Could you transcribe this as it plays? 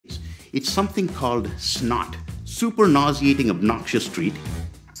It's something called snot, super nauseating, obnoxious treat.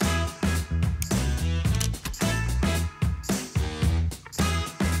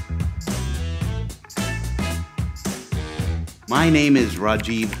 My name is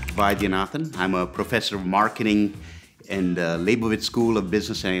Rajiv Vaidyanathan. I'm a professor of marketing in the Leibovitz School of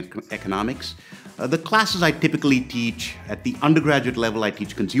Business and Economics. The classes I typically teach, at the undergraduate level, I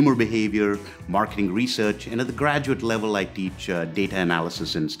teach consumer behavior, marketing research, and at the graduate level, I teach data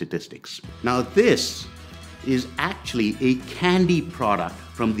analysis and statistics. Now, this is actually a candy product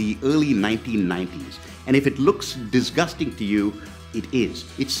from the early 1990s. And if it looks disgusting to you, it is.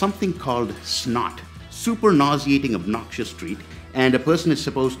 It's something called snot. Super nauseating, obnoxious treat, and a person is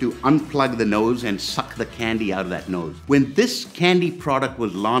supposed to unplug the nose and suck the candy out of that nose. When this candy product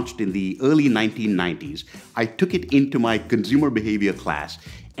was launched in the early 1990s, I took it into my consumer behavior class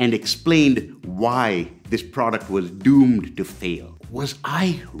and explained why this product was doomed to fail. Was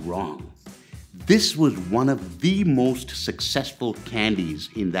I wrong? This was one of the most successful candies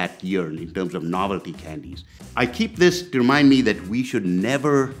in that year in terms of novelty candies. I keep this to remind me that we should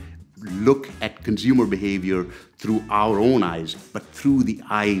never look at consumer behavior through our own eyes, but through the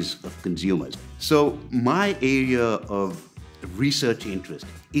eyes of consumers. So my area of research interest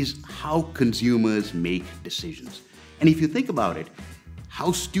is how consumers make decisions. And if you think about it,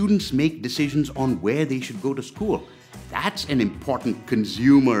 how students make decisions on where they should go to school, that's an important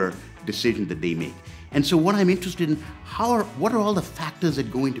consumer decision that they make. And so what I'm interested in, what are all the factors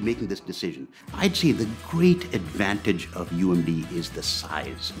that go into making this decision? I'd say the great advantage of UMD is the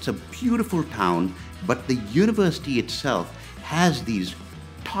size. It's a beautiful town, but the university itself has these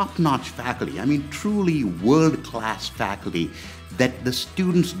top-notch faculty, I mean truly world-class faculty that the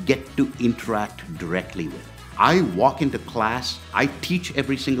students get to interact directly with. I walk into class, I teach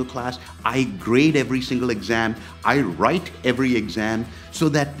every single class, I grade every single exam, I write every exam, so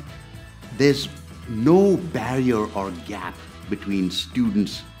that there's no barrier or gap between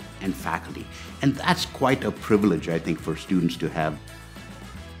students and faculty. And that's quite a privilege, I think, for students to have.